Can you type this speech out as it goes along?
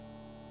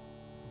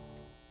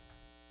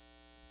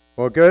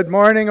Well, good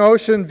morning,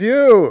 Ocean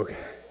View.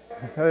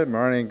 Good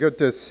morning. Good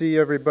to see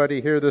everybody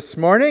here this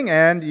morning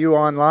and you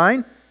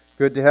online.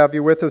 Good to have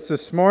you with us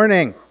this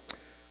morning.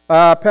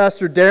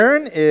 Pastor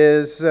Darren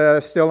is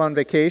still on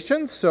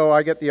vacation, so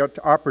I get the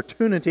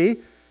opportunity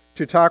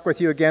to talk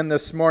with you again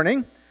this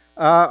morning.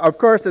 Of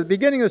course, at the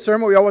beginning of the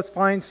sermon, we always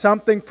find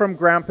something from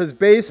Grandpa's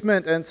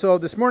basement, and so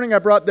this morning I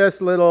brought this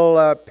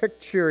little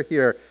picture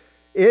here.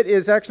 It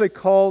is actually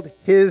called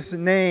His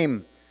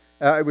Name.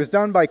 It was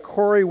done by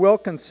Corey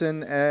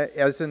Wilkinson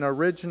as an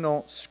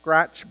original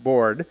scratch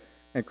board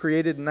and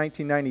created in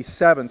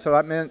 1997. So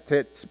that meant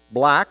it's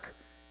black.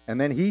 And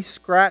then he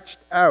scratched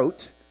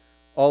out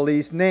all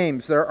these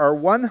names. There are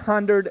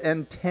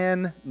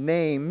 110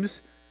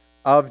 names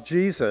of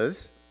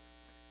Jesus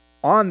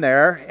on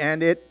there,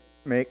 and it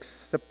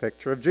makes a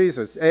picture of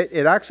Jesus.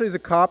 It actually is a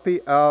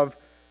copy of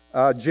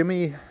they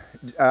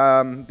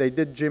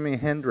did Jimi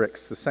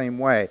Hendrix the same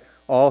way.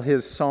 All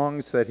his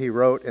songs that he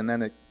wrote, and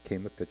then it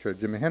came a picture of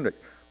Jimi Hendrix.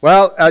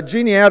 Well,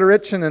 Jeannie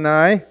Aderichin and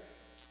I,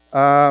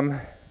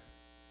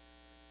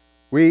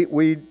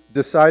 we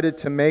decided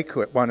to make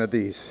one of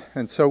these.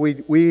 And so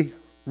we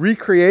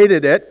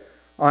recreated it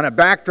on a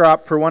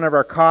backdrop for one of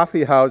our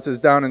coffee houses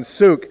down in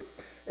Souk.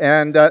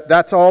 And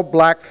that's all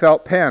black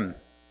felt pen.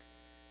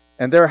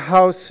 And their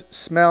house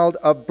smelled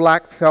of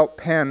black felt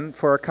pen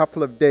for a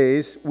couple of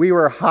days. We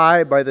were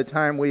high by the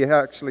time we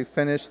actually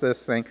finished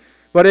this thing.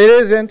 But it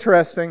is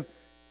interesting.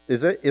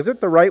 Is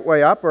it the right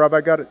way up, or have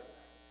I got it?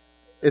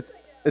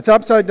 It's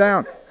upside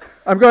down.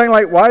 I'm going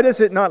like, why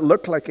does it not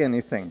look like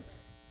anything?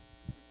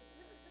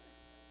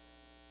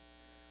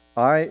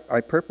 I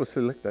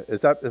purposely looked at it.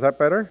 Is that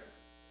better?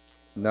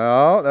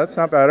 No, that's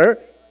not better.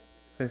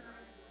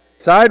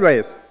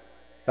 Sideways.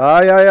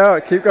 Oh, yeah.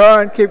 Keep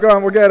going.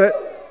 We'll get it.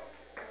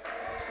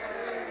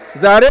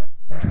 Is that it?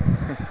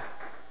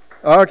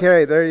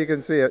 Okay, there you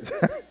can see it.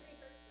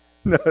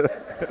 No.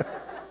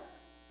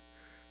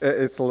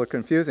 It's a little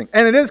confusing.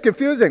 And it is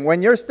confusing.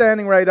 When you're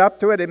standing right up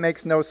to it, it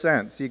makes no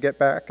sense. You get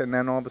back, and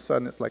then all of a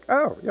sudden it's like,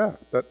 oh, yeah,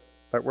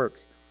 that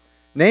works.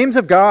 Names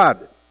of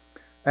God.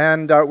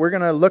 And we're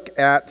going to look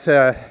at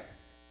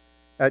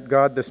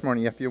God this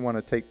morning. If you want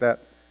to take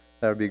that,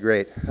 that would be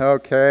great.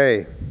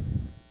 Okay.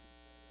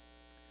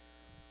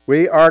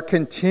 We are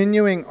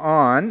continuing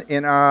on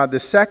in the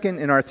second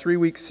in our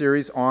 3-week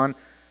series on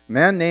a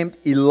man named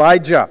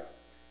Elijah.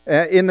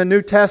 In the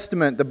New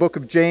Testament, the book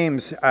of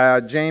James,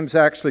 James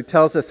actually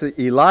tells us that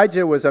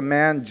Elijah was a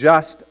man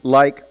just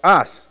like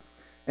us.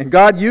 And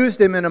God used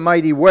him in a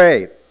mighty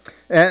way.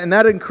 And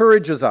that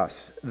encourages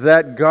us,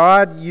 that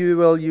God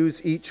will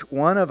use each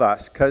one of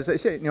us. Because they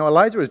say,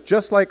 Elijah was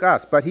just like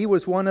us, but he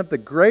was one of the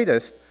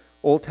greatest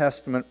Old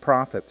Testament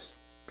prophets.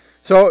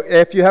 So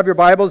if you have your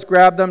Bibles,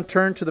 grab them,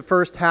 turn to the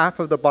first half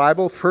of the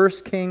Bible, 1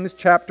 Kings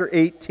chapter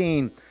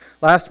 18.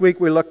 Last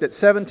week we looked at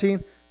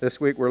 17. This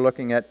week we're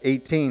looking at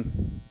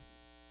 18.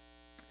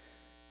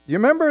 Do you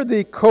remember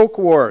the Coke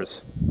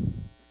Wars?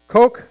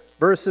 Coke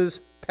versus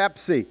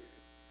Pepsi.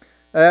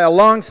 A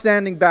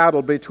long-standing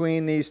battle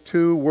between these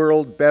two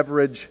world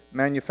beverage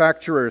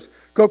manufacturers.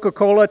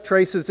 Coca-Cola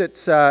traces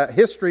its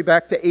history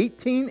back to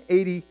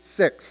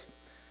 1886.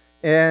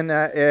 And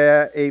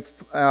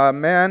a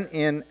man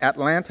in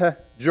Atlanta,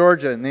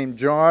 Georgia, named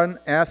John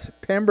S.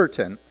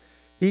 Pemberton,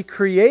 he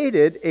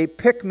created a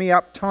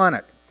pick-me-up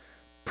tonic.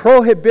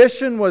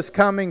 Prohibition was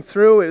coming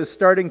through. It was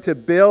starting to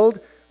build.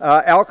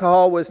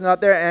 Alcohol was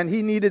not there, and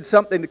he needed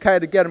something to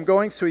kind of get him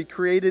going, so he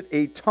created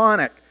a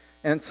tonic.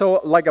 And so,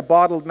 like a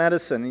bottled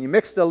medicine. He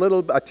mixed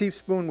a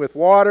teaspoon with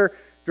water,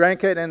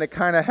 drank it, and it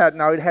kind of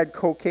had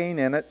cocaine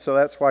in it, so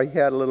that's why he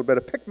had a little bit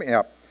of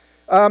pick-me-up.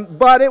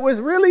 But it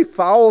was really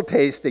foul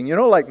tasting,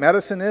 like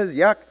medicine is,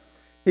 yuck.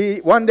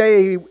 One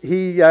day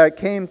he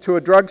came to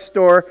a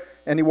drugstore,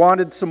 and he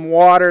wanted some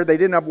water. They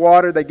didn't have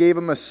water. They gave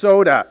him a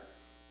soda.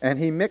 And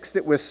he mixed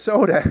it with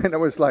soda, and it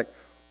was like,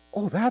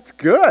 oh, that's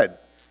good.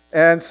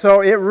 And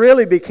so it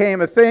really became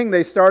a thing.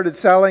 They started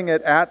selling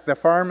it at the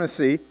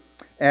pharmacy,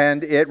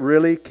 and it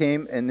really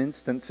became an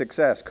instant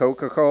success,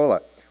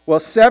 Coca-Cola.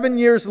 Well, 7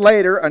 years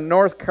later, a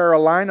North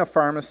Carolina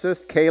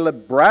pharmacist,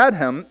 Caleb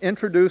Bradham,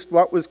 introduced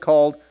what was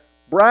called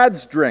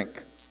Brad's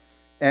Drink.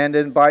 And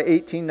by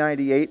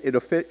 1898, it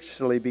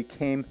officially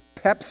became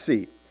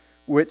Pepsi,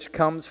 which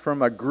comes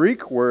from a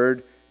Greek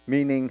word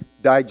meaning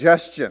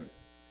digestion.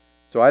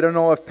 So I don't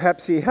know if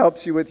Pepsi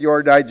helps you with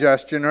your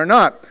digestion or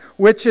not.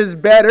 Which is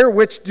better?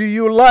 Which do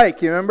you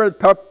like? You remember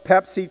the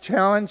Pepsi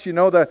challenge?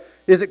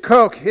 Is it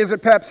Coke? Is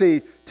it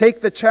Pepsi?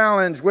 Take the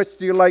challenge. Which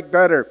do you like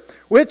better?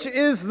 Which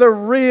is the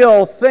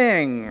real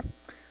thing?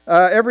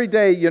 Every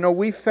day,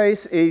 we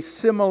face a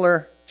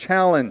similar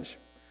challenge.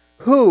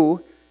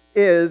 Who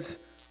is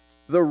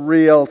the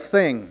real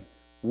thing?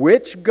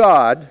 Which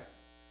God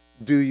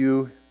do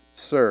you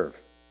serve?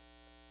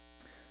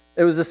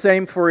 It was the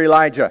same for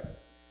Elijah.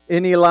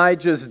 In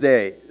Elijah's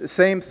day, the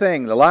same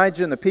thing.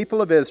 Elijah and the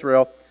people of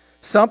Israel,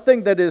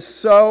 something that is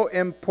so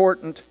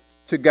important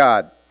to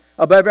God.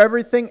 Above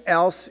everything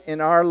else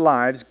in our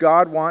lives,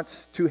 God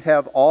wants to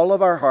have all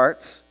of our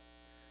hearts,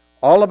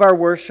 all of our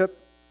worship,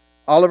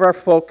 all of our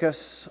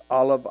focus,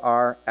 all of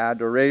our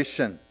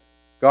adoration.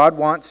 God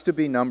wants to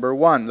be number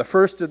one. The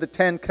first of the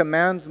 10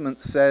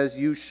 Commandments says,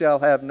 "You shall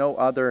have no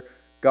other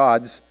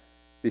gods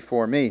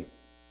before me."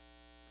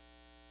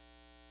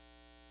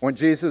 When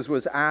Jesus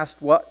was asked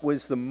what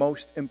was the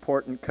most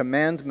important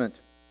commandment,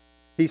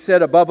 he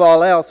said, above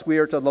all else, we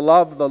are to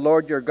love the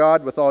Lord your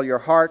God with all your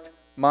heart,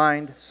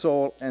 mind,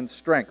 soul, and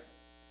strength.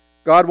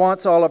 God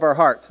wants all of our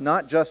hearts,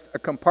 not just a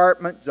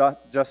compartment,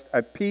 just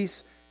a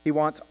piece. He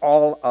wants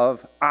all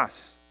of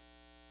us.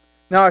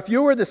 Now, if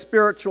you were the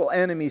spiritual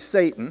enemy,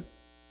 Satan,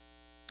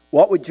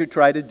 what would you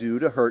try to do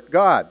to hurt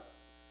God?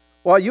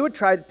 Well, you would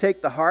try to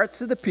take the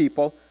hearts of the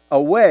people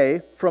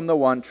away from the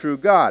one true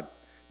God.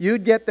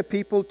 You'd get the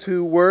people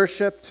to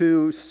worship,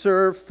 to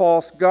serve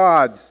false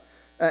gods.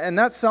 And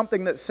that's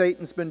something that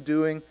Satan's been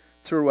doing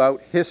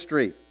throughout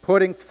history,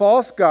 putting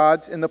false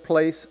gods in the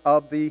place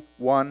of the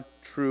one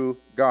true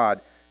God.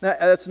 Now,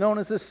 that's known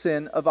as the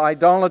sin of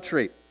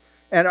idolatry.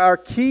 And our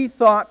key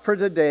thought for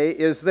today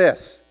is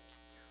this: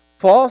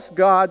 false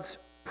gods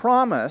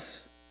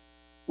promise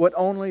what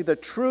only the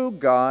true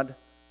God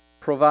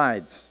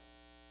provides.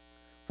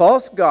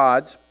 False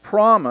gods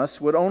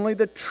promise what only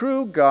the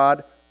true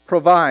God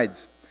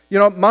provides. You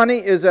know, money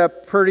is a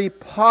pretty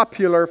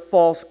popular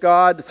false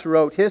god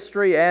throughout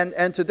history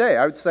and today.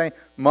 I would say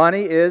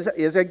money is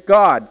a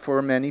god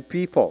for many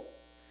people.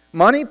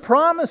 Money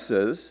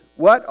promises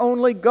what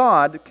only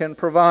God can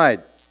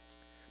provide.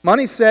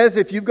 Money says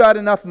if you've got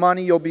enough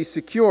money, you'll be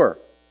secure.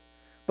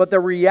 But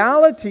the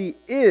reality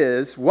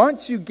is,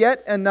 once you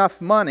get enough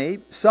money,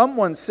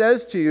 someone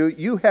says to you,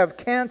 you have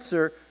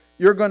cancer,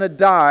 you're going to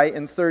die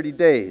in 30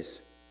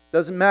 days.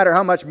 Doesn't matter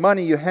how much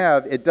money you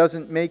have, it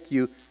doesn't make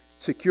you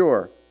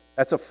secure.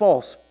 That's a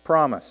false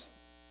promise.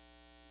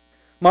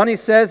 Money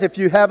says if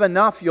you have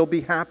enough, you'll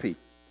be happy.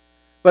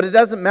 But it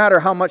doesn't matter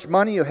how much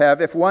money you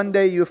have. If one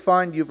day you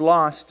find you've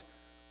lost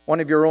one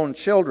of your own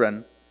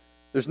children,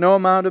 there's no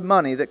amount of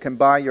money that can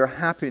buy your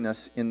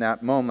happiness in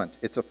that moment.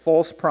 It's a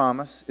false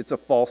promise. It's a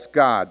false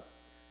god.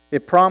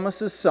 It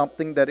promises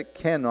something that it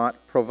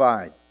cannot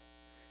provide.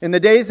 In the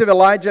days of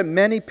Elijah,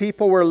 many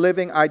people were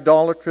living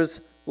idolatrous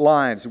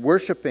lives,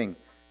 worshiping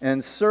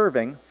and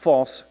serving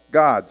false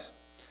gods.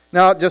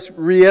 Now, just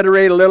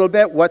reiterate a little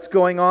bit what's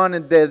going on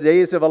in the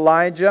days of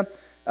Elijah.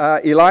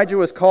 Elijah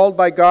was called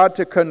by God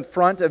to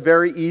confront a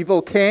very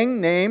evil king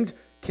named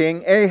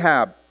King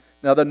Ahab.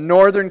 Now, the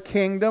northern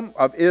kingdom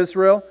of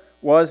Israel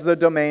was the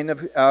domain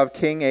of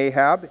King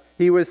Ahab.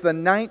 He was the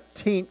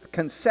 19th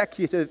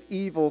consecutive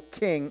evil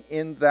king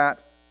in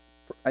that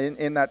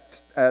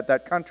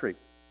country.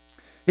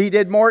 He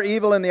did more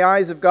evil in the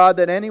eyes of God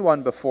than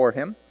anyone before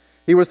him.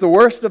 He was the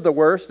worst of the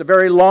worst, a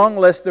very long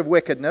list of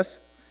wickedness.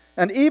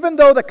 And even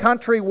though the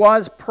country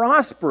was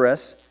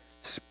prosperous,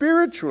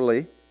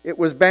 spiritually it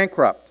was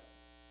bankrupt.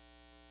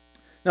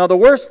 Now, the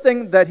worst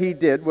thing that he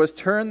did was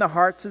turn the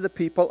hearts of the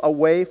people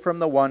away from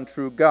the one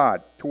true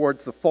God,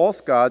 towards the false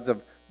gods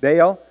of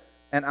Baal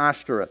and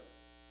Ashtoreth.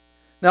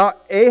 Now,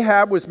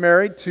 Ahab was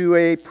married to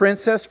a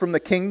princess from the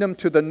kingdom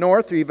to the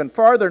north, or even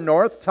farther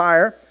north,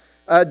 Tyre,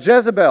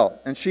 Jezebel.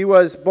 And she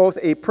was both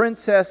a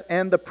princess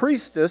and the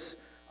priestess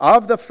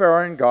of the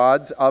foreign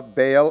gods of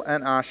Baal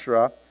and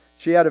Asherah.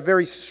 She had a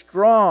very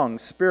strong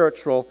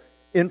spiritual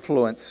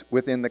influence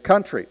within the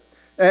country.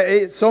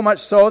 So much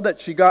so that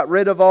she got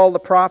rid of all the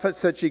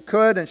prophets that she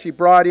could, and she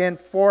brought in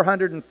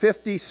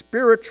 450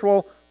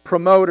 spiritual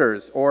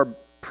promoters or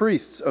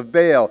priests of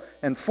Baal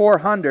and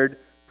 400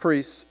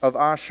 priests of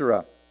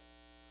Asherah.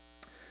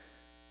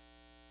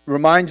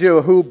 Remind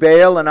you who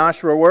Baal and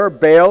Asherah were.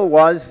 Baal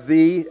was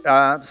the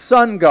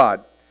sun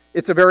god.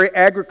 It's a very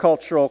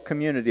agricultural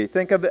community.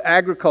 Think of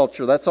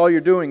agriculture. That's all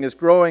you're doing is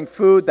growing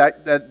food.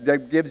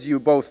 That gives you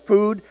both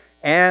food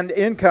and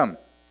income.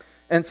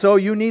 And so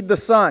you need the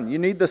sun. You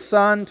need the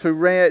sun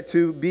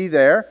to be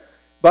there.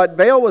 But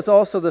Baal was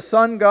also the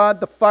sun god,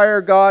 the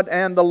fire god,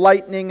 and the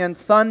lightning and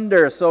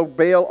thunder. So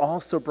Baal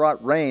also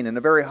brought rain. In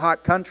a very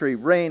hot country,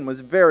 rain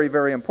was very,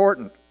 very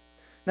important.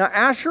 Now,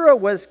 Asherah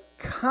was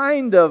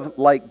kind of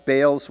like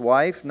Baal's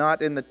wife,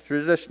 not in the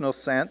traditional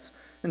sense.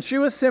 And she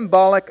was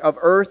symbolic of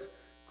earth,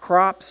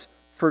 crops,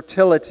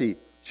 fertility.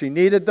 She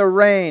needed the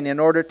rain in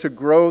order to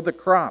grow the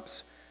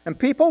crops. And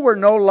people were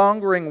no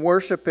longer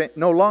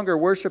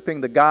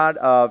worshiping the God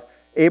of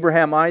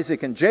Abraham,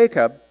 Isaac, and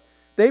Jacob.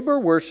 They were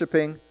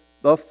worshiping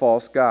the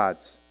false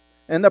gods.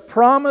 And the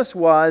promise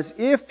was,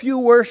 if you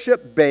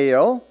worship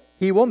Baal,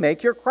 he will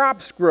make your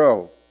crops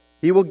grow.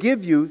 He will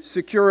give you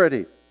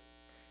security.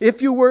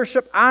 If you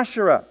worship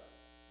Asherah,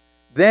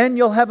 then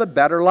you'll have a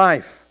better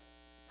life.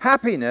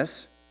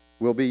 Happiness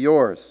will be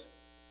yours.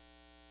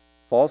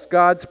 False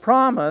gods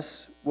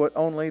promise what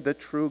only the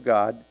true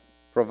God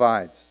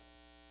provides.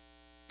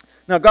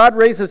 Now, God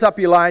raises up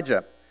Elijah.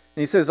 And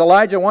he says,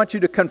 Elijah, I want you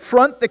to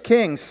confront the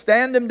king.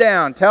 Stand him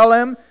down. Tell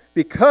him,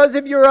 because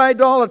of your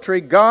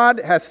idolatry, God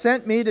has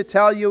sent me to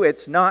tell you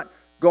it's not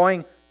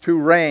going to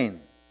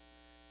rain.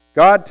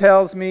 God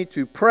tells me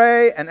to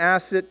pray and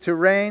ask it to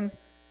rain.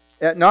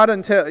 It's not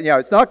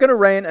going to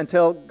rain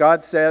until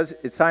God says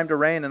it's time to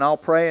rain, and I'll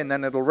pray, and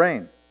then it'll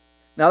rain.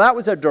 Now that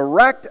was a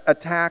direct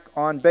attack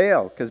on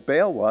Baal, because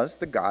Baal was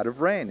the god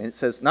of rain. And it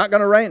says, it's not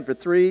going to rain for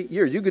 3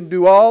 years. You can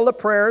do all the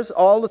prayers,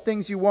 all the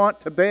things you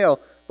want to Baal,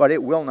 but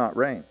it will not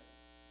rain.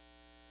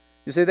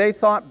 You see, they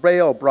thought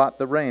Baal brought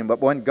the rain, but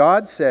when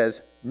God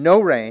says no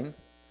rain,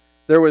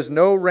 there was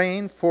no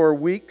rain for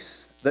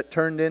weeks that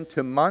turned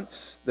into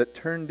months, that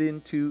turned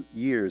into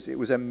years. It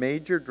was a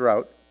major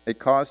drought. It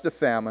caused a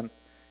famine.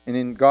 And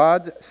then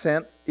God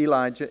sent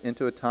Elijah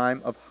into a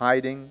time of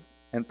hiding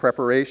and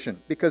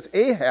preparation, because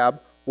Ahab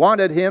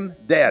wanted him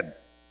dead.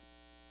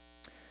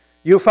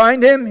 You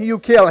find him, you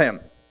kill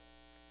him.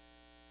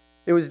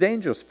 It was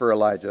dangerous for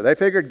Elijah. They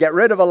figured, get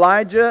rid of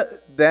Elijah,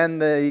 then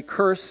the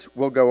curse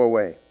will go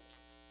away.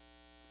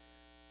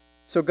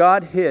 So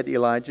God hid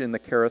Elijah in the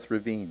Kerith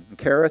ravine. And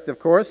Kerith, of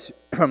course,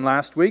 from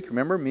last week,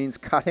 remember, means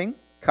cutting.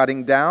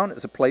 Cutting down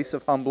is a place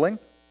of humbling.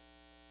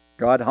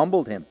 God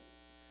humbled him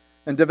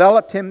and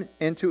developed him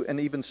into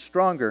an even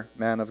stronger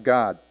man of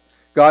God.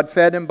 God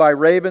fed him by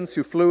ravens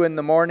who flew in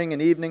the morning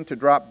and evening to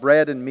drop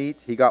bread and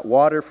meat. He got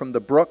water from the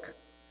brook,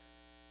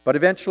 but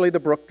eventually the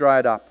brook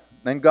dried up.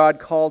 Then God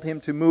called him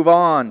to move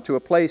on to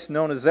a place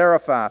known as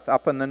Zarephath,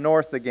 up in the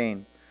north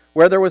again,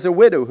 where there was a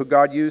widow who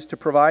God used to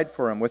provide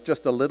for him with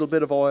just a little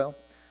bit of oil,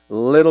 a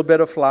little bit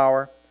of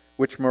flour,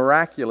 which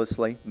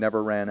miraculously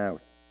never ran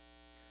out.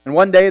 And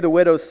one day the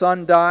widow's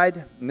son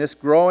died, and this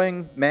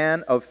growing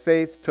man of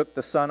faith took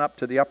the son up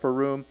to the upper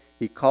room.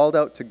 He called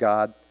out to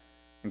God,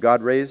 and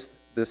God raised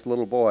this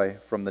little boy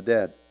from the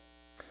dead.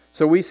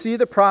 So we see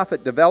the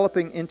prophet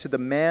developing into the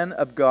man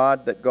of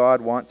God that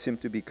God wants him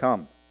to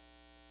become.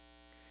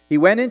 He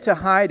went into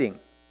hiding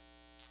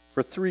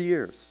for 3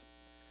 years.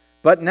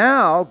 But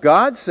now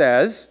God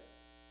says,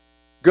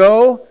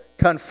 go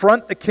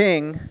confront the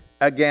king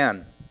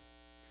again.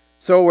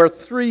 So we're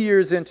 3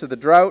 years into the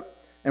drought,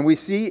 and we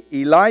see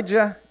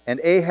Elijah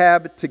and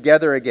Ahab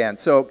together again.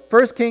 So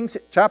 1 Kings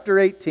chapter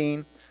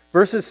 18,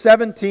 verses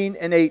 17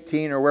 and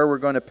 18 are where we're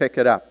going to pick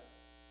it up.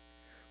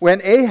 When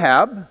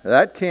Ahab,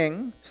 that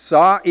king,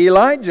 saw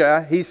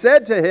Elijah, he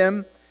said to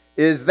him,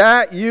 is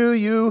that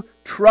you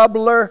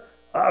troubler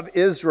of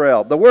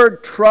Israel? The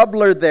word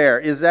troubler there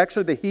is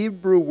actually the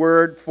Hebrew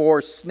word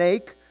for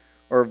snake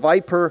or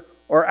viper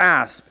or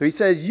asp. He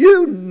says,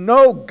 you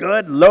no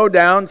good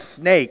low-down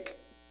snake,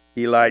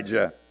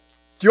 Elijah.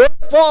 It's your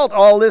fault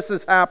all this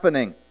is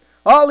happening.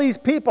 All these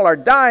people are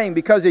dying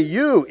because of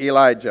you,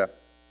 Elijah.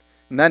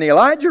 And then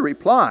Elijah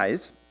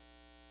replies,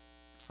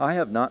 I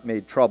have not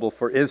made trouble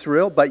for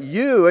Israel, but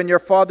you and your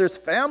father's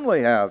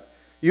family have.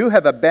 You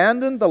have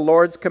abandoned the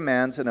Lord's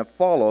commands and have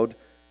followed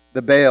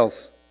the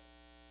Baals.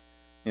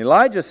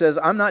 Elijah says,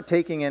 I'm not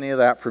taking any of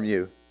that from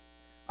you.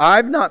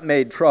 I've not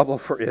made trouble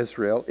for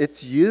Israel.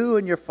 It's you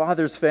and your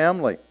father's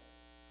family.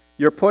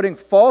 You're putting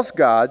false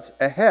gods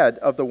ahead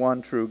of the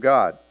one true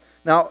God.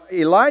 Now,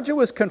 Elijah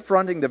was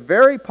confronting the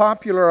very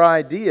popular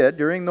idea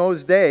during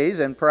those days,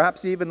 and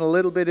perhaps even a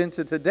little bit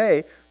into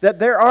today, that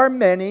there are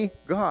many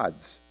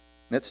gods.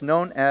 And it's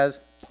known as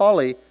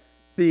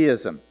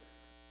polytheism.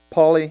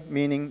 Poly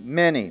meaning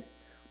many.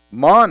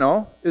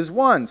 Mono is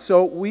one.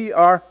 So we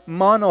are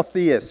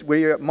monotheists.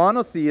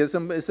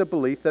 Monotheism is a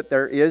belief that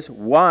there is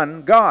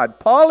one God.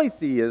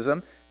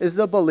 Polytheism is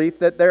the belief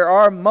that there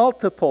are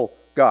multiple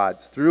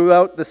gods.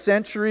 Throughout the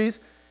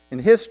centuries in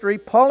history,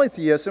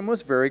 polytheism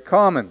was very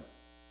common.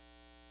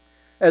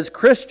 As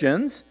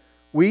Christians,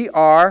 we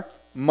are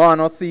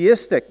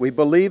monotheistic. We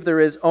believe there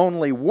is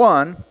only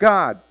one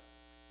God.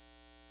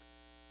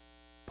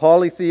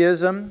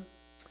 Polytheism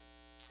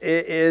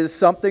is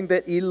something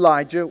that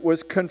Elijah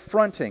was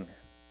confronting.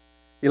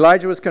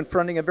 Elijah was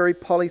confronting a very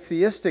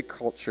polytheistic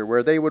culture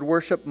where they would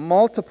worship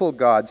multiple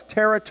gods,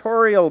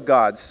 territorial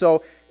gods.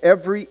 So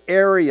every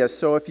area.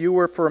 So if you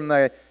were from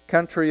the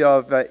country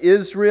of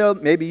Israel,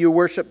 maybe you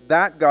worship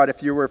that God.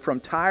 If you were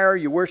from Tyre,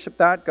 you worship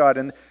that God.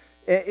 And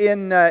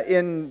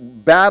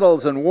in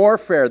battles and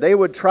warfare, they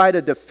would try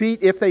to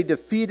if they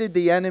defeated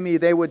the enemy,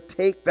 they would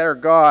take their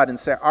God and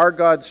say, our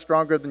God's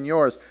stronger than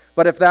yours.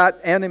 But if that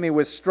enemy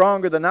was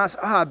stronger than us,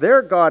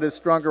 their God is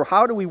stronger.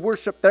 How do we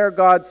worship their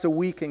God so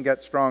we can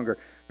get stronger?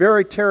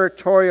 Very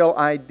territorial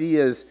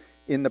ideas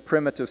in the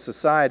primitive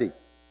society.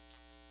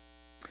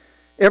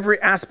 Every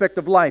aspect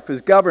of life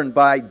is governed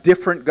by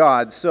different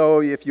gods.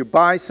 So if you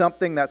buy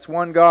something, that's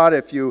one God.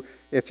 If you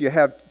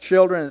have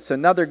children, it's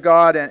another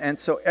God. And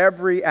so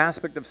every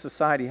aspect of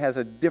society has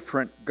a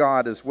different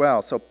God as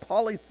well. So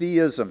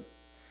polytheism.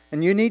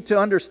 And you need to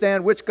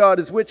understand which God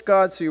is which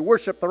God, so you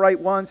worship the right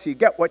one, so you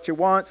get what you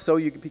want, so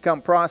you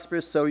become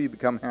prosperous, so you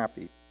become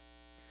happy.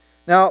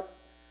 Now,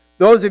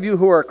 those of you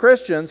who are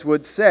Christians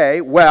would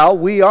say, well,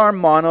 we are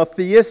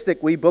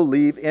monotheistic. We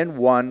believe in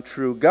one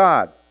true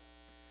God.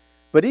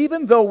 But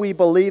even though we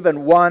believe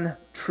in one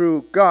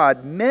true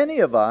God, many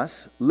of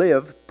us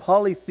live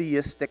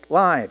polytheistic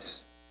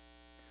lives.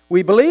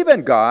 We believe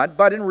in God,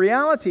 but in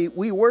reality,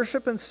 we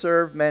worship and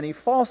serve many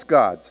false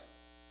gods.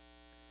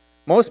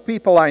 Most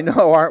people I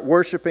know aren't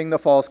worshiping the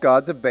false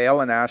gods of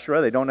Baal and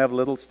Asherah. They don't have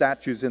little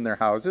statues in their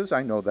houses.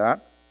 I know that.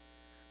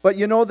 But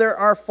you know, there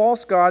are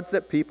false gods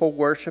that people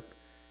worship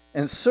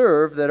and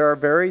serve that are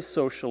very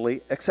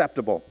socially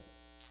acceptable.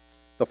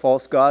 The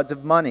false gods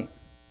of money,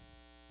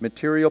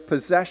 material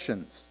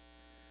possessions,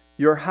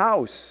 your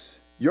house,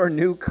 your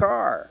new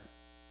car,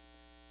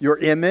 your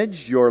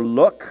image, your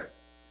look,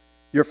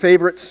 your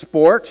favorite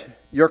sport,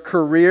 your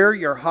career,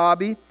 your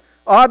hobby.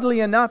 Oddly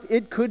enough,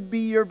 it could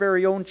be your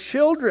very own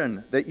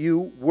children that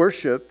you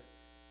worship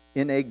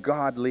in a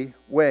godly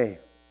way,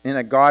 in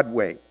a God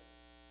way.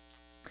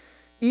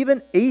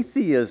 Even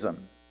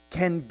atheism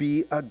can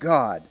be a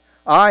god.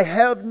 I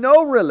have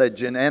no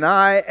religion, and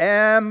I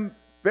am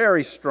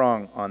very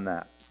strong on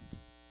that.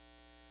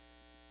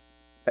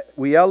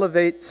 We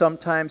elevate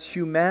sometimes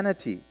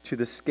humanity to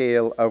the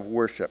scale of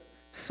worship.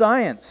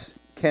 Science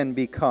can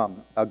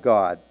become a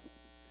god.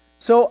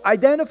 So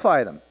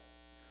identify them.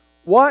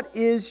 What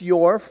is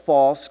your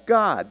false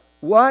god?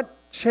 What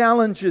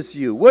challenges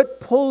you? What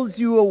pulls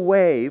you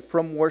away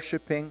from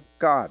worshiping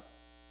God?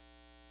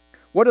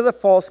 What are the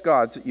false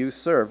gods that you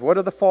serve? What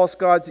are the false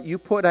gods that you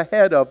put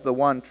ahead of the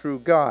one true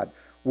God?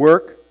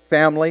 Work,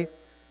 family,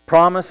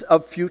 promise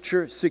of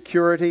future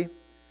security,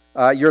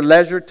 your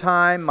leisure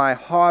time, my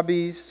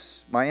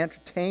hobbies, my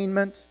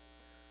entertainment.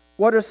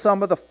 What are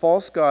some of the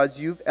false gods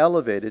you've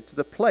elevated to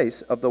the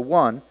place of the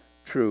one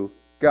true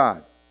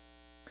God?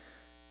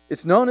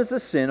 It's known as the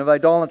sin of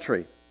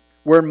idolatry.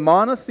 We're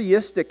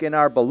monotheistic in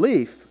our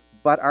belief,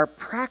 but our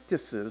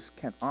practices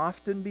can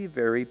often be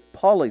very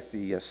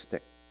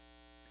polytheistic.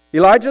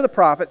 Elijah the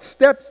prophet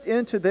steps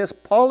into this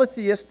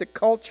polytheistic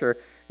culture,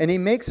 and he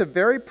makes a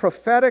very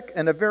prophetic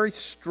and a very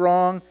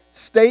strong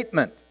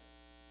statement.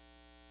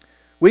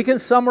 We can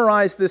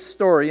summarize this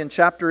story in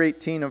chapter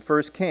 18 of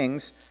 1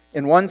 Kings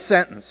in one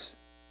sentence.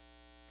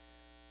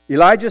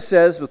 Elijah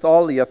says, with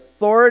all the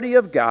authority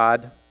of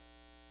God,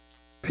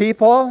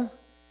 people,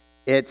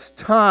 it's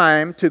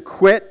time to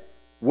quit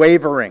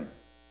wavering.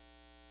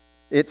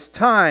 It's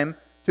time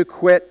to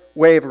quit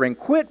wavering.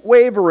 Quit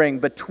wavering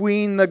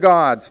between the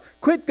gods.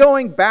 Quit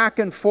going back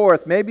and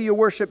forth. Maybe you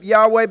worship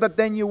Yahweh, but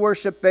then you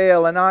worship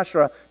Baal and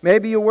Asherah.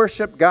 Maybe you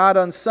worship God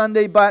on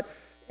Sunday, but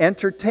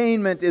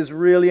entertainment is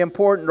really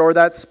important, or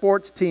that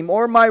sports team,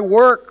 or my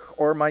work,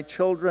 or my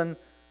children,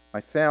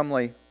 my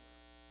family.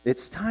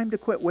 It's time to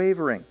quit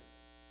wavering.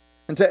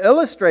 And to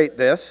illustrate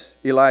this,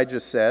 Elijah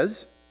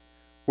says,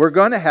 we're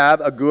going to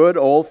have a good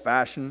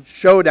old-fashioned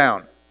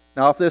showdown.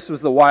 Now, if this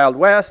was the Wild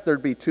West,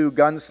 there'd be two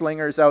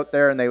gunslingers out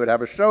there and they would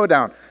have a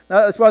showdown.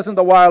 Now, this wasn't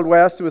the Wild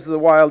West, it was the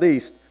Wild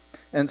East.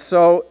 And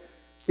so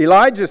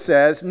Elijah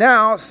says,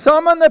 now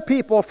summon the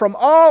people from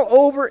all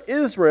over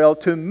Israel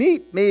to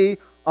meet me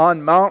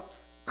on Mount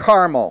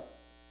Carmel.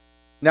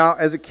 Now,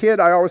 as a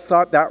kid, I always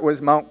thought that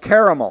was Mount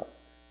Caramel.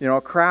 You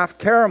know, Kraft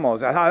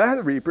caramels. I thought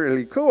that would be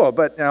really cool.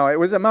 But, you know, it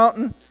was a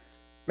mountain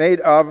made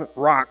of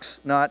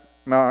rocks, not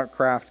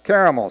Kraft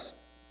caramels.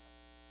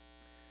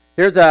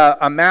 Here's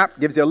a map,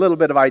 gives you a little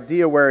bit of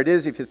idea where it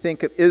is. If you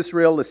think of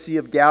Israel, the Sea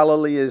of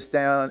Galilee is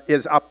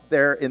up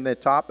there in the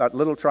top, that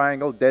little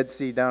triangle, Dead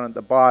Sea down at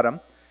the bottom.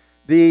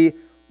 The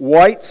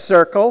white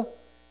circle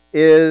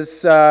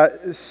is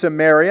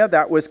Samaria.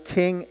 That was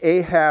King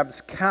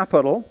Ahab's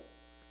capital.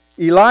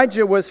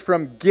 Elijah was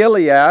from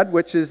Gilead,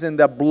 which is in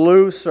the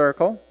blue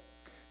circle.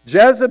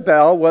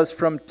 Jezebel was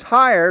from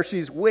Tyre.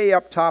 She's way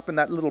up top in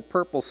that little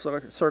purple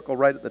circle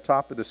right at the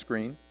top of the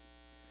screen.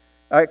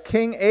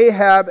 King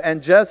Ahab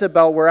and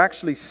Jezebel were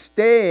actually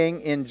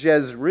staying in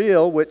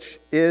Jezreel, which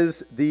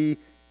is the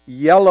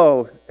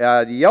yellow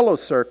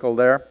circle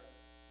there.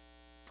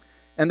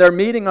 And they're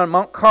meeting on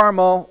Mount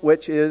Carmel,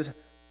 which is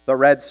the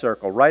red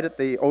circle, right at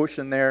the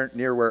ocean there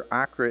near where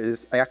Acre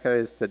is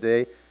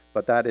today,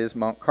 but that is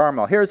Mount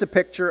Carmel. Here's a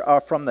picture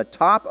from the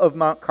top of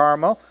Mount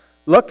Carmel,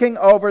 looking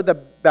over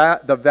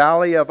the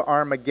valley of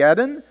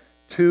Armageddon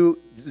to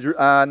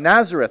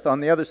Nazareth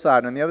on the other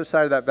side. On the other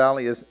side of that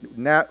valley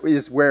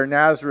is where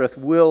Nazareth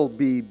will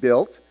be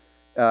built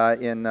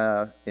in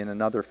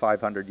another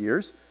 500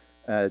 years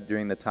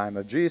during the time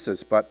of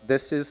Jesus. But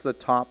this is the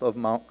top of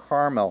Mount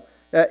Carmel.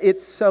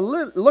 It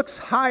looks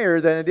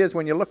higher than it is.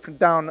 When you look from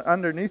down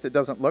underneath, it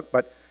doesn't look,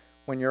 but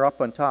when you're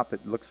up on top,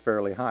 it looks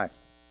fairly high.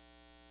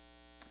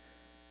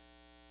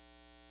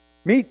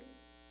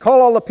 Call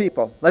all the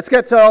people. Let's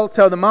get to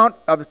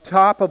the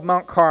top of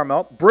Mount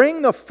Carmel.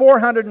 Bring the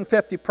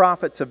 450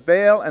 prophets of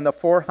Baal and the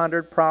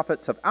 400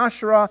 prophets of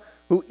Asherah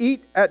who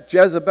eat at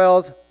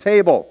Jezebel's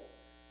table.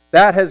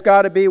 That has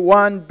got to be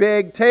one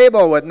big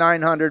table with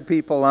 900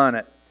 people on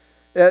it.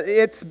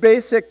 It's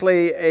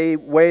basically a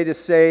way to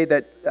say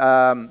that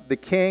the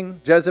king,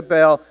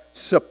 Jezebel,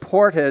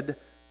 supported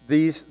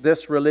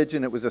this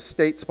religion. It was a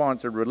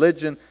state-sponsored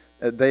religion.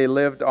 They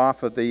lived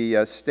off of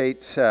the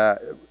state's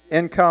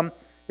income.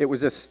 It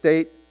was a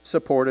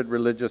state-supported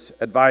religious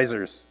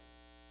advisors.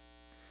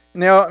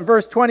 Now, in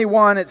verse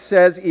 21, it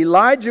says,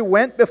 Elijah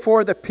went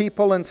before the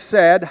people and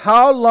said,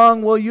 how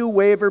long will you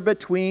waver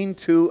between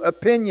two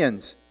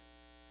opinions?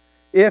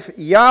 If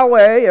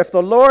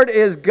the Lord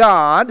is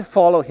God,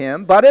 follow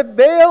him. But if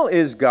Baal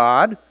is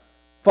God,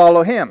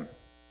 follow him.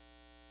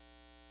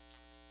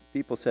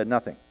 People said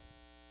nothing.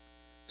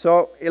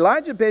 So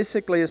Elijah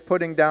basically is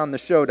putting down the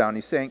showdown.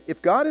 He's saying,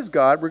 if God is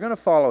God, we're going to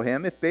follow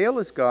him. If Baal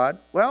is God,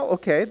 well,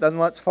 okay, then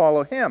let's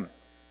follow him.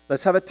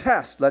 Let's have a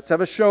test. Let's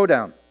have a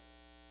showdown.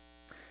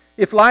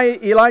 If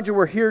Elijah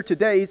were here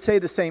today, he'd say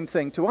the same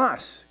thing to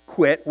us.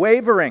 Quit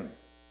wavering.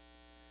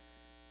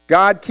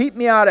 God, keep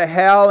me out of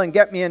hell and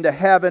get me into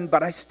heaven,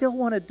 but I still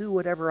want to do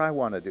whatever I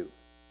want to do.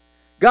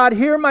 God,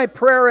 hear my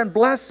prayer and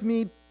bless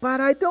me,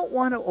 but I don't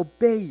want to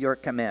obey your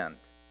command.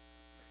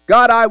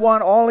 God, I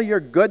want all of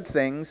your good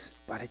things,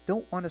 but I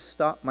don't want to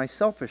stop my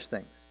selfish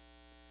things.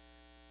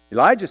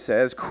 Elijah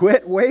says,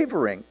 quit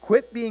wavering.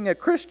 Quit being a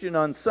Christian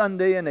on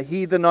Sunday and a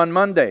heathen on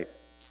Monday.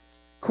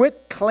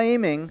 Quit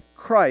claiming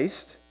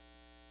Christ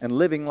and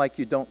living like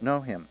you don't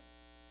know him.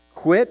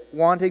 Quit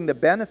wanting the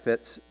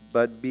benefits,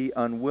 but be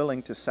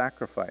unwilling to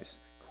sacrifice.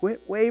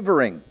 Quit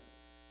wavering.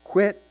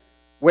 Quit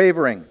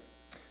wavering.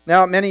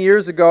 Now, many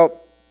years ago,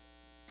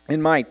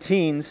 in my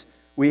teens,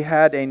 we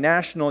had a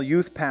national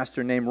youth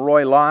pastor named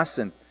Roy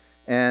Lawson.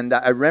 And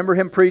I remember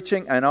him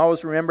preaching, and I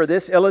always remember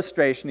this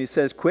illustration. He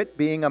says, quit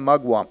being a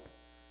mugwump.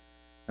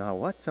 Now,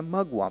 what's a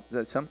mugwump? Is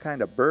that some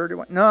kind of bird? Or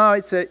what? No,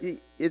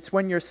 it's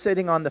when you're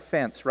sitting on the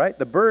fence, right?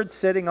 The bird's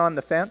sitting on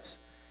the fence.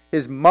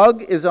 His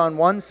mug is on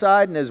one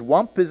side, and his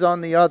wump is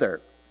on the other.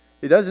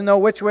 He doesn't know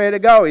which way to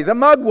go. He's a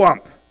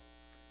mugwump.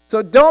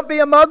 So don't be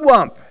a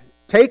mugwump.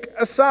 Take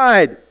a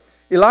side.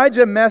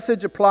 Elijah's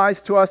message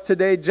applies to us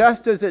today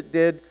just as it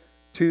did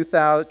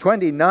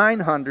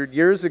 2,900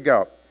 years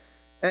ago.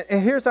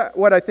 And here's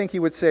what I think he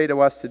would say to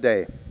us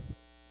today.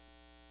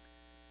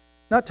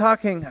 Not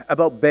talking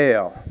about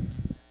Baal.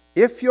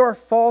 If your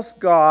false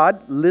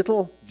god,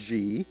 little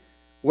g,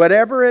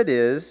 whatever it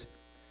is,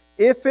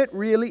 if it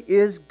really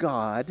is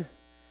God,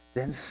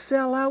 then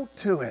sell out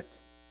to it.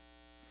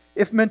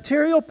 If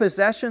material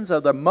possessions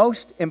are the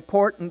most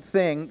important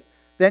thing,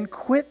 then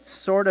quit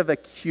sort of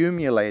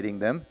accumulating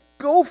them.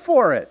 Go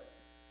for it.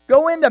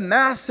 Go into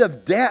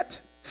massive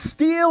debt.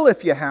 Steal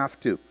if you have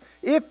to.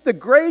 If the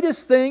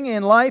greatest thing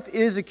in life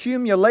is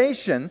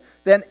accumulation,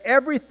 then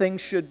everything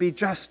should be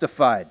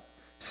justified.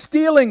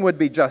 Stealing would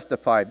be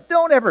justified.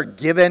 Don't ever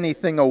give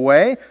anything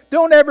away.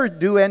 Don't ever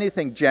do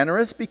anything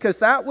generous, because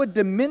that would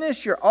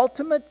diminish your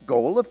ultimate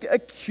goal of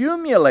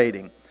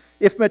accumulating.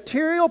 If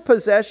material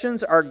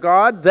possessions are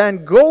God,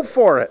 then go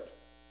for it.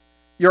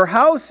 Your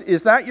house,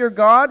 is that your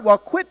God? Well,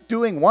 quit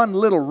doing one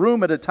little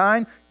room at a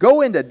time.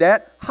 Go into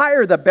debt.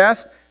 Hire the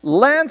best.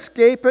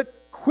 Landscape it.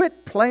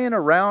 Quit playing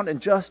around and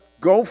just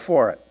go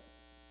for it.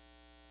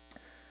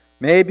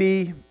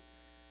 Maybe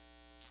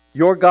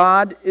your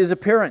God is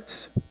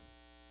appearance.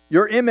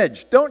 Your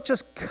image. Don't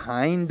just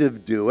kind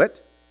of do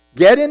it.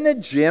 Get in the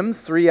gym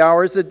 3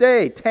 hours a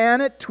day.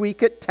 Tan it,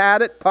 tweak it,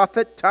 tat it, puff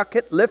it, tuck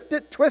it, lift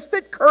it, twist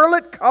it, curl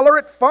it, color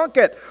it, funk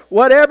it.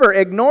 Whatever.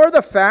 Ignore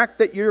the fact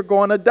that you're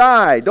going to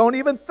die. Don't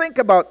even think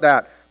about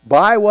that.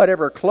 Buy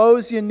whatever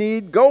clothes you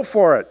need. Go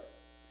for it.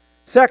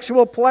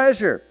 Sexual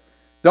pleasure.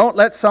 Don't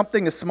let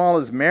something as small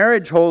as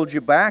marriage hold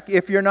you back.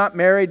 If you're not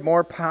married,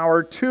 more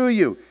power to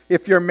you.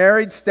 If you're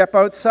married, step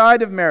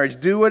outside of marriage.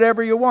 Do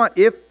whatever you want.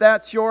 If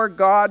that's your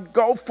God,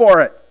 go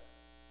for it.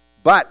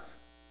 But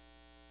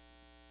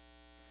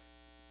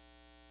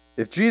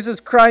if Jesus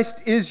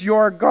Christ is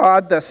your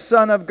God, the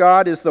Son of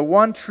God is the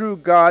one true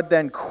God,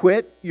 then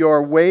quit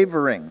your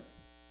wavering.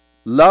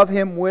 Love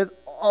him with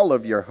all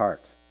of your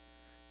heart.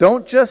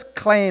 Don't just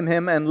claim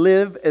him and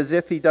live as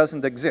if he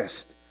doesn't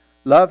exist.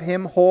 Love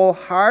him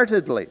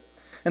wholeheartedly.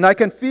 And I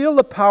can feel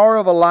the power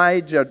of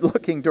Elijah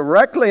looking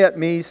directly at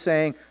me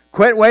saying,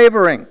 quit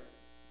wavering.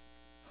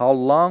 How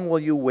long will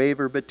you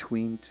waver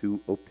between two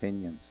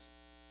opinions?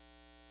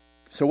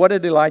 So what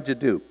did Elijah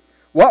do?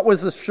 What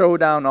was the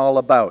showdown all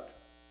about?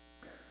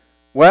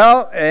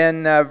 Well,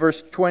 in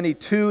verse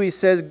 22, he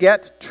says,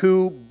 get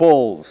 2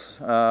 bulls,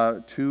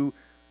 2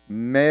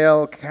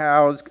 male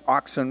cows,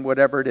 oxen,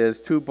 whatever it is,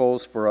 2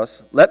 bulls for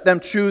us. Let them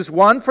choose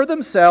one for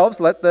themselves.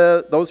 Let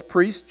those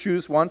priests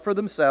choose one for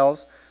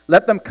themselves.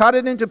 Let them cut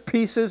it into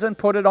pieces and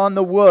put it on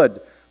the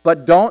wood,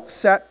 but don't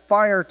set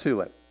fire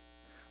to it.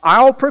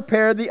 I'll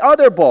prepare the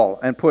other bull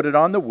and put it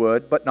on the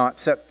wood, but not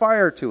set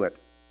fire to it.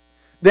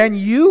 Then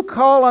you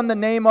call on the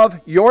name of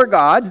your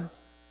God,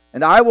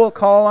 and I will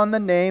call on the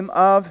name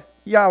of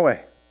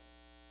Yahweh.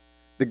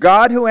 The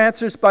God who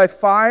answers by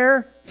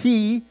fire,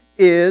 he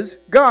is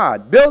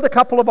God. Build a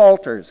couple of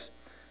altars.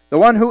 The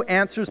one who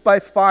answers by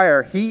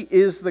fire, he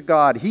is the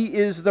God. He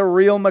is the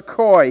real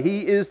McCoy.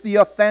 He is the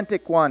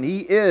authentic one.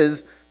 He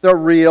is the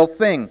real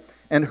thing.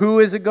 And who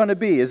is it going to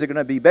be? Is it going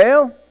to be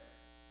Baal? Or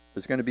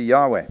is it going to be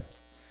Yahweh?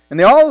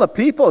 And all the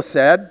people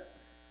said,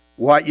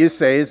 what you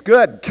say is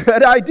good.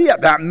 Good idea.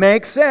 That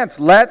makes sense.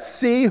 Let's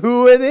see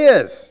who it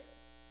is.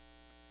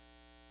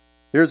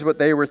 Here's what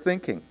they were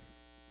thinking.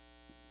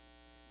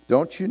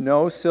 Don't you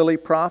know, silly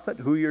prophet,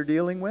 who you're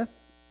dealing with?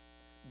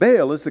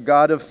 Baal is the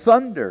god of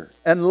thunder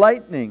and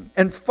lightning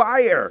and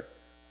fire.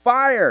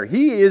 Fire.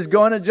 He is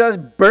going to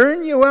just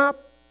burn you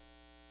up.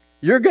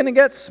 You're going to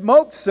get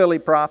smoked, silly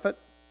prophet.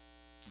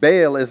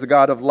 Baal is the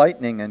god of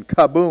lightning, and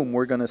kaboom,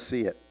 we're going to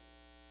see it.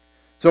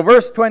 So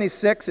verse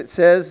 26, it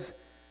says,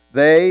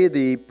 They,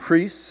 the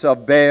priests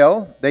of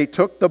Baal, they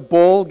took the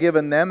bull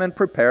given them and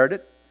prepared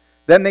it.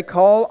 Then they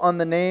call on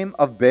the name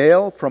of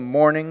Baal from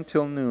morning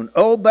till noon.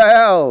 "O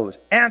Baal,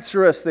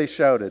 answer us," they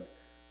shouted.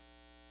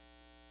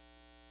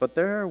 But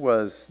there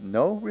was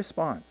no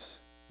response.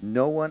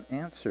 No one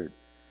answered.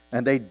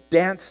 And they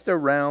danced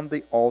around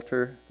the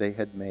altar they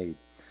had made.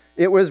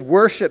 It was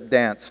worship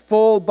dance,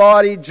 full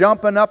body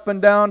jumping up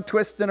and down,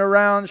 twisting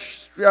around,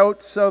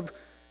 shouts of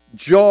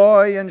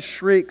joy and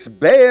shrieks.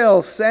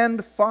 "Baal,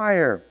 send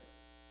fire."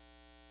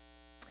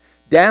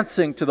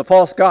 Dancing to the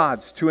false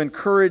gods to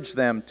encourage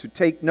them to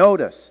take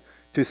notice,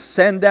 to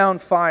send down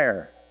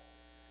fire.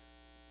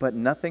 But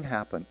nothing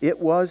happened. It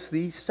was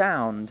the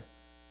sound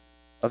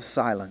of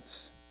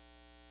silence.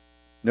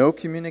 No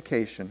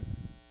communication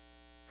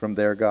from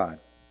their God.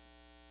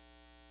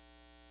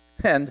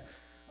 And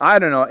I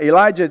don't know,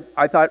 Elijah,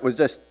 I thought, was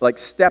just like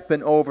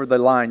stepping over the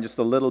line just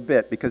a little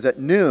bit, because at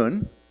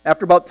noon,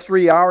 after about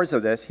 3 hours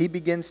of this, he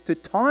begins to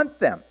taunt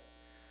them.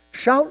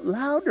 "Shout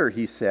louder,"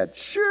 he said.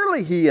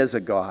 "Surely he is a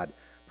god.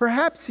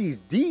 Perhaps he's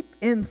deep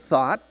in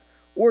thought,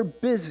 or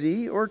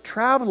busy, or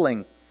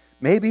traveling.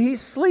 Maybe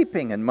he's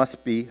sleeping and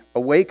must be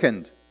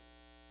awakened."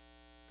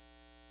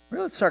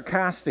 Really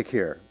sarcastic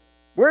here.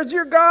 Where's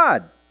your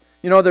God?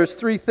 You know, there's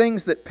three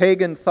things that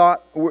pagan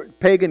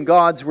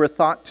gods were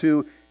thought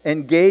to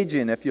engage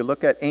in. If you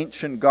look at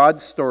ancient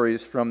god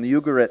stories from the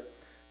Ugarit,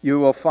 you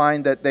will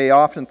find that they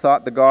often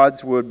thought the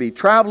gods would be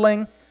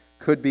traveling,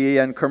 could be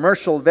in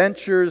commercial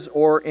ventures,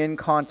 or in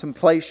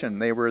contemplation.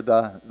 They were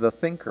the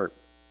thinker.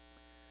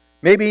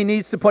 Maybe he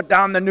needs to put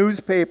down the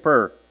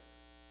newspaper,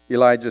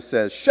 Elijah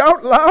says.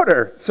 "Shout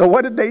louder." So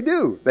what did they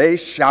do? They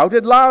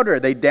shouted louder.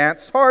 They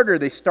danced harder.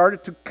 They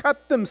started to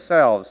cut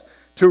themselves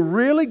to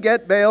really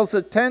get Baal's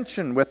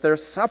attention with their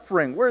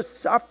suffering. "We're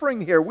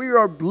suffering here. We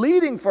are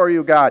bleeding for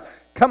you, God.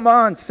 Come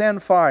on,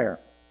 send fire."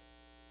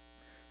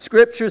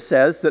 Scripture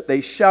says that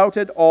they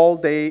shouted all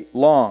day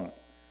long.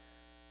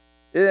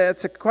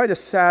 It's quite a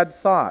sad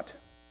thought.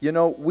 You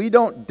know, we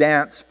don't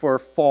dance for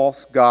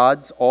false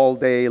gods all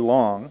day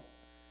long,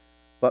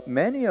 but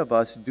many of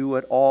us do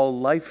it all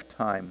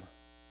lifetime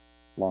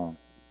long.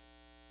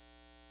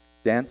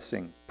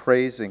 Dancing,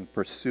 praising,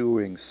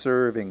 pursuing,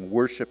 serving,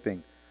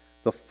 worshiping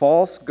the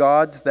false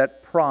gods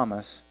that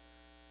promise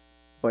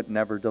but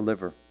never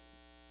deliver.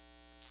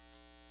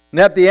 And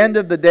at the end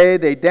of the day,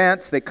 they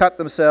danced, they cut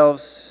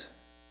themselves.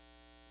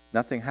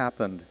 Nothing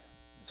happened.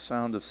 The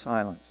sound of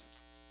silence.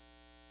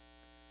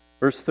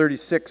 Verse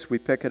 36, we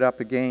pick it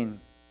up again.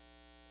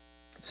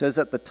 It says,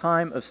 "At the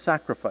time of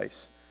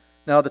sacrifice."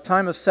 Now, the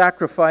time of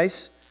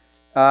sacrifice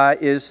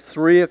is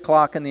 3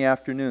 o'clock in the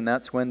afternoon.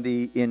 That's when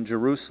in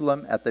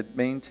Jerusalem, at the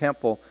main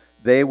temple,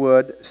 they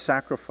would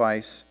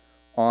sacrifice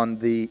on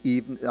the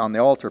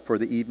altar for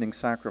the evening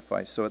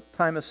sacrifice. So at the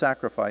time of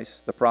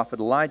sacrifice, the prophet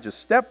Elijah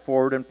stepped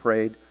forward and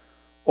prayed,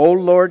 "O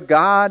Lord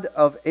God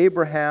of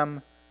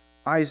Abraham,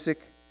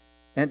 Isaac,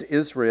 and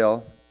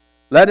Israel,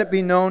 let it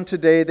be known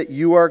today that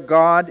you are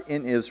God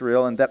in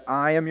Israel, and that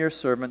I am your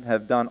servant,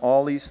 have done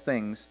all these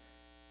things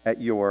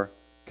at your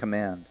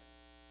command."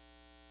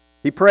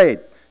 He prayed.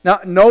 Now,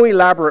 no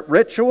elaborate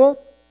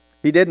ritual.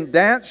 He didn't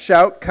dance,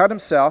 shout, cut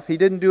himself. He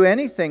didn't do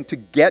anything to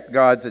get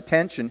God's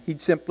attention. He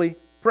simply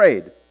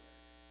prayed.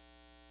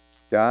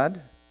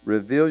 "God,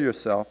 reveal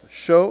yourself.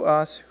 Show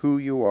us who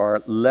you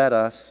are. Let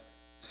us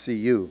see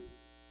you."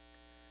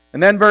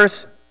 And then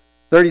verse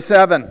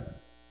 37.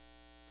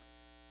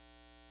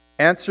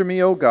 "Answer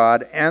me, O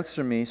God,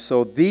 answer me,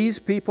 so these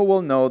people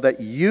will know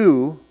that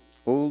you,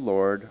 O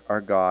Lord,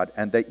 are God,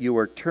 and that you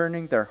are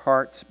turning their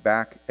hearts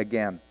back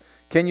again."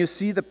 Can you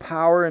see the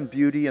power and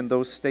beauty in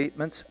those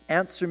statements?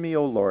 "Answer me,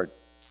 O Lord.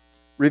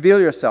 Reveal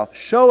yourself.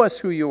 Show us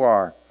who you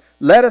are.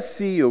 Let us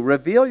see you.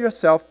 Reveal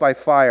yourself by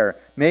fire.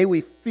 May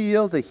we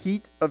feel the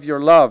heat of your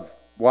love."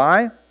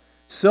 Why?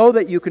 "So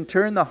that you can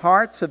turn the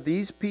hearts of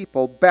these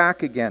people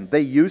back again."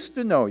 They used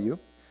to know you.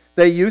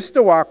 They used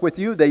to walk with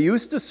you. They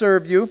used to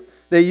serve you.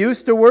 They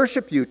used to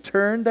worship you.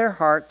 Turn their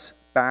hearts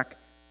back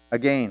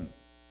again.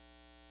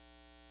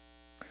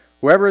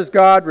 "Whoever is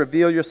God,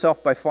 reveal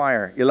yourself by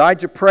fire."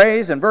 Elijah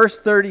prays in verse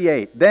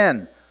 38.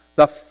 "Then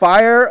the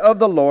fire of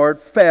the Lord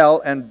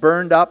fell and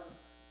burned up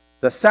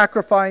the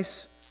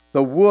sacrifice,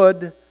 the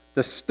wood,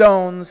 the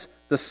stones,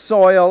 the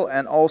soil,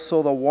 and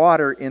also the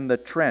water in the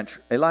trench."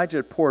 Elijah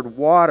had poured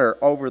water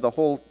over the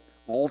whole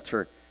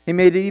altar. He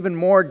made it even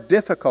more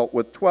difficult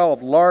with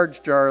 12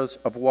 large jars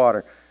of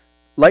water.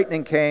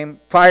 Lightning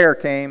came, fire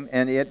came,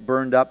 and it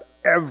burned up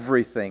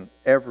everything,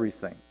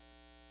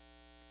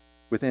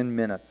 within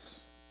minutes.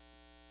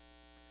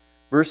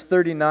 Verse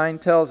 39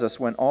 tells us,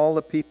 when all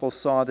the people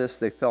saw this,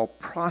 they fell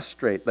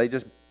prostrate. They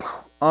just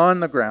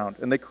on the ground,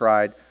 and they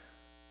cried,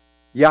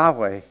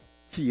 "Yahweh,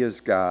 He is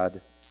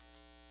God.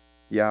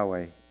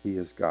 Yahweh, He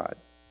is God."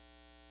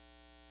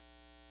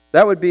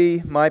 That would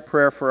be my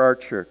prayer for our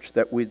church,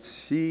 that we'd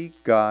see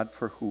God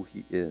for who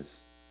He is.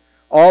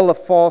 All the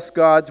false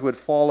gods would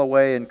fall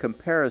away in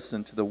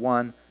comparison to the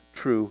one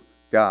true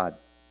God.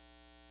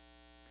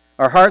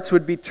 Our hearts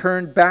would be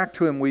turned back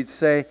to Him. We'd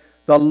say,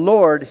 "The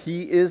Lord,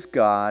 He is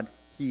God.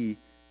 He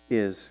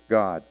is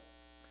God.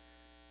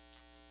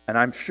 And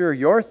I'm sure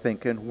you're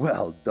thinking,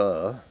 well,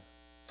 duh.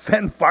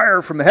 Send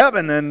fire from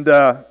heaven and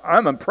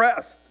I'm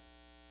impressed.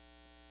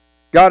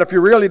 God, if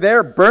you're really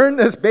there, burn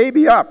this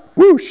baby up.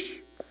 Whoosh.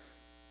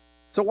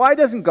 So why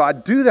doesn't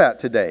God do that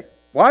today?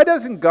 Why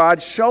doesn't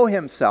God show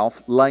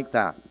himself like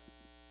that?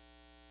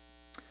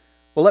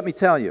 Well, let me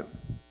tell you.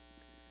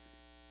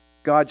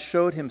 God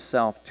showed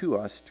himself to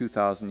us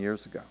 2,000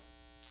 years ago.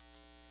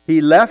 He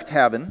left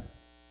heaven,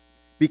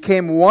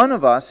 became one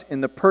of us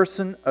in the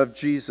person of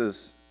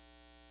Jesus,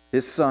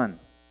 his Son.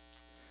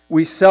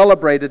 We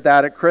celebrated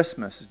that at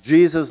Christmas.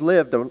 Jesus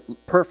lived a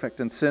perfect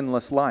and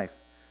sinless life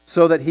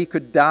so that he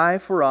could die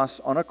for us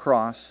on a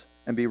cross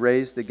and be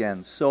raised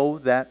again so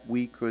that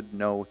we could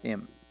know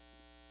him.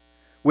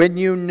 When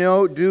you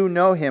do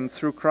know him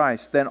through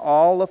Christ, then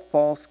all the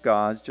false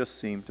gods just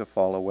seem to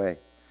fall away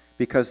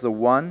because the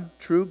one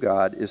true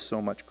God is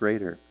so much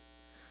greater.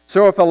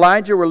 So if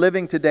Elijah were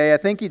living today, I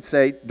think he'd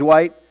say,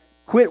 Dwight,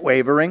 quit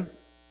wavering.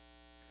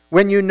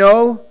 When you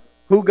know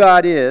who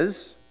God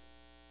is,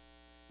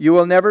 you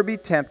will never be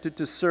tempted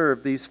to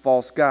serve these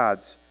false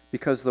gods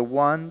because the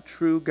one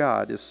true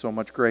God is so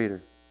much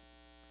greater.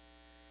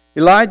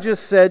 Elijah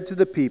said to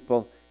the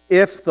people,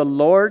 if the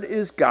Lord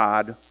is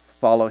God,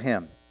 follow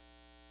him.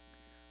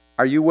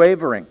 Are you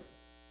wavering?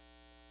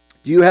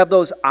 Do you have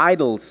those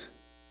idols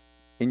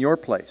in your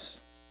place?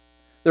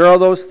 There are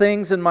those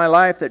things in my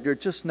life that you're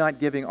just not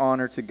giving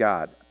honor to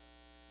God.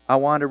 I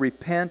want to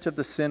repent of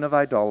the sin of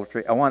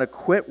idolatry. I want to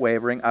quit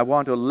wavering. I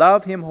want to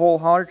love him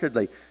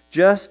wholeheartedly.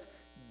 Just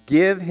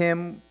give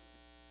him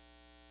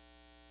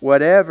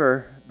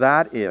whatever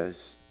that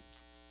is.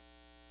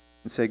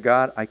 And say,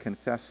 God, I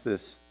confess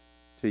this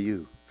to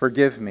you.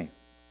 Forgive me.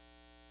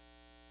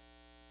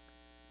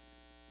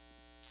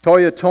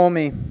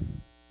 Toyotomi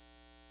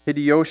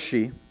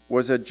Hideyoshi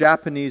was a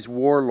Japanese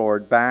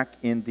warlord back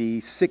in the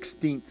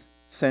 16th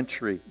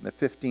century, in the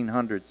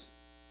 1500s.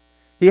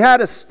 He had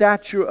a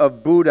statue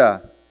of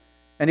Buddha,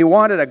 and he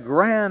wanted a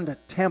grand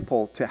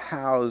temple to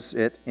house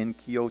it in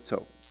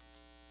Kyoto.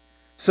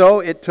 So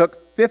it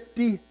took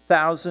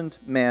 50,000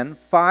 men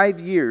 5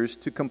 years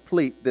to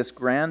complete this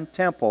grand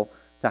temple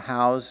to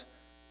house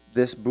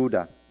this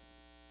Buddha.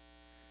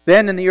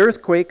 Then in the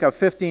earthquake of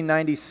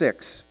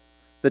 1596,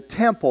 the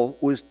temple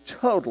was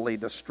totally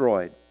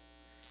destroyed.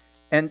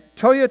 And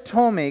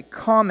Toyotomi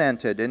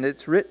commented, and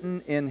it's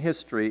written in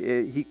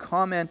history, he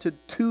commented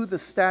to the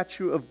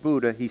statue of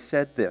Buddha, he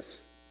said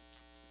this,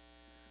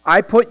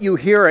 I put you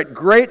here at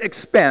great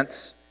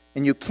expense,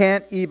 and you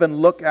can't even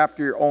look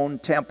after your own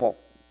temple.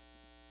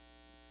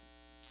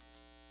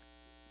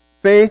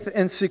 Faith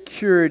and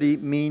security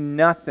mean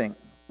nothing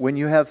when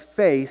you have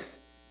faith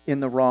in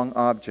the wrong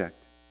object.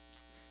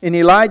 In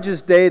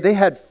Elijah's day, they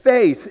had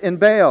faith in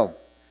Baal.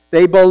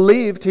 They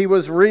believed he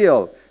was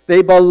real.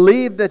 They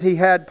believed that he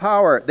had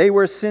power. They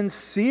were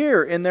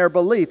sincere in their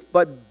belief,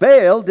 but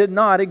Baal did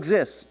not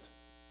exist.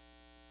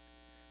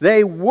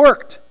 They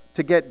worked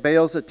to get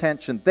Baal's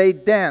attention. They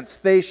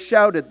danced, they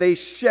shouted, they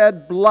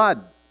shed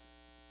blood.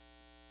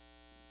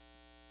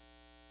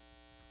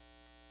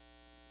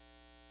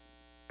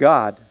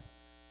 God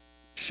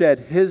shed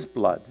his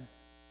blood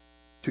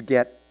to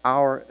get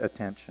our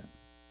attention.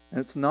 And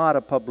it's not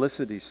a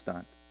publicity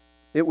stunt.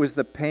 It was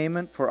the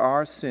payment for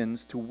our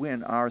sins to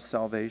win our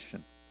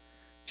salvation.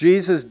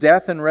 Jesus'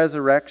 death and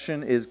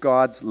resurrection is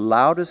God's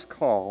loudest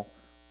call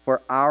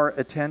for our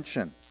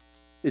attention.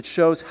 It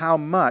shows how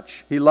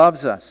much he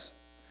loves us.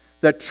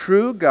 The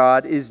true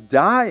God is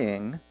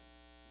dying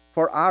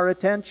for our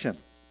attention.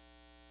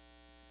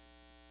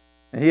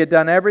 And he had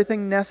done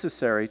everything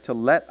necessary to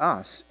let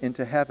us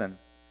into heaven.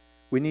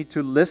 We need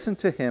to listen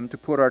to him, to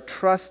put our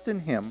trust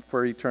in him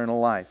for eternal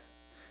life.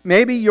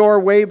 Maybe you're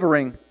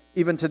wavering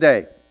even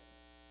today.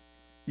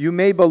 You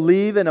may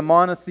believe in a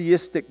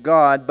monotheistic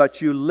God,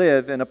 but you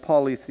live in a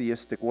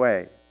polytheistic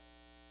way.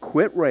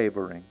 Quit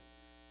wavering.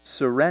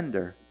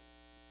 Surrender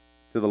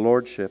to the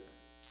lordship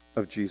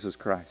of Jesus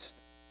Christ.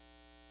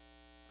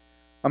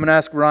 I'm going to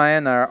ask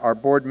Ryan, our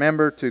board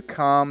member, to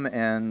come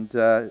and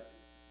to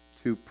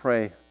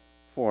pray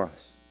for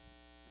us.